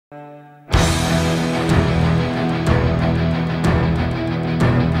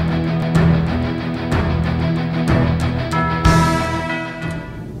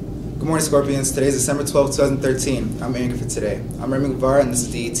morning, Scorpions. Today is December 12, 2013. I'm Aaron for today. I'm Remy Guevara, and this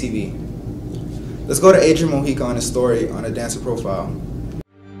is DETV. Let's go to Adrian Mojica on his story on a dancer profile.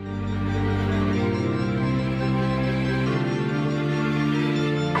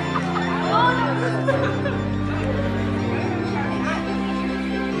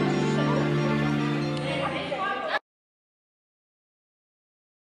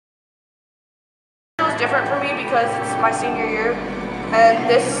 It was different for me because it's my senior year, and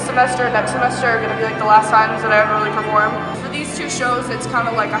this semester and next semester are going to be like the last times that I ever really perform. For these two shows, it's kind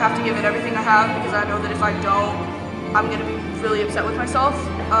of like I have to give it everything I have because I know that if I don't, I'm going to be really upset with myself.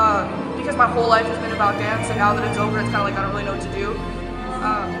 Because my whole life has been about dance, and now that it's over, it's kind of like I don't really know what to do.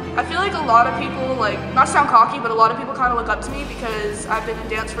 I feel like a lot of people, like, not to sound cocky, but a lot of people kind of look up to me because I've been in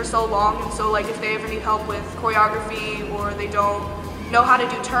dance for so long, and so like if they ever need help with choreography or they don't know how to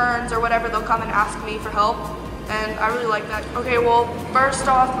do turns or whatever, they'll come and ask me for help, and I really like that. Okay, well, first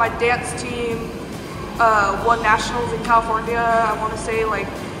off, my dance team won nationals in California, I want to say like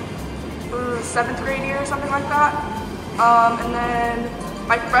 7th grade year or something like that. And then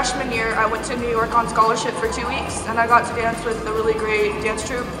my freshman year, I went to New York on scholarship for 2 weeks, and I got to dance with a really great dance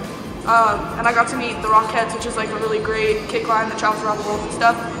troupe. And I got to meet the Rockettes, which is like a really great kick line that travels around the world and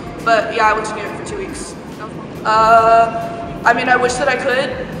stuff. But yeah, I went to New York for 2 weeks. I mean, I wish that I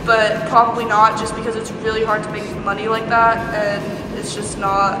could, but probably not, just because it's really hard to make money like that, and it's just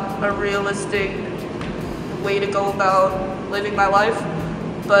not a realistic way to go about living my life.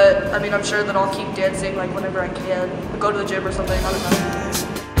 But I mean, I'm sure that I'll keep dancing like whenever I can, go to the gym or something. I don't know.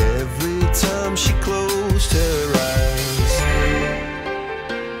 Every time she closed her eyes.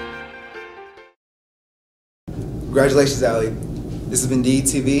 Congratulations, Ali. This has been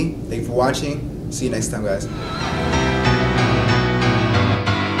DETV. Thank you for watching. See you next time, guys.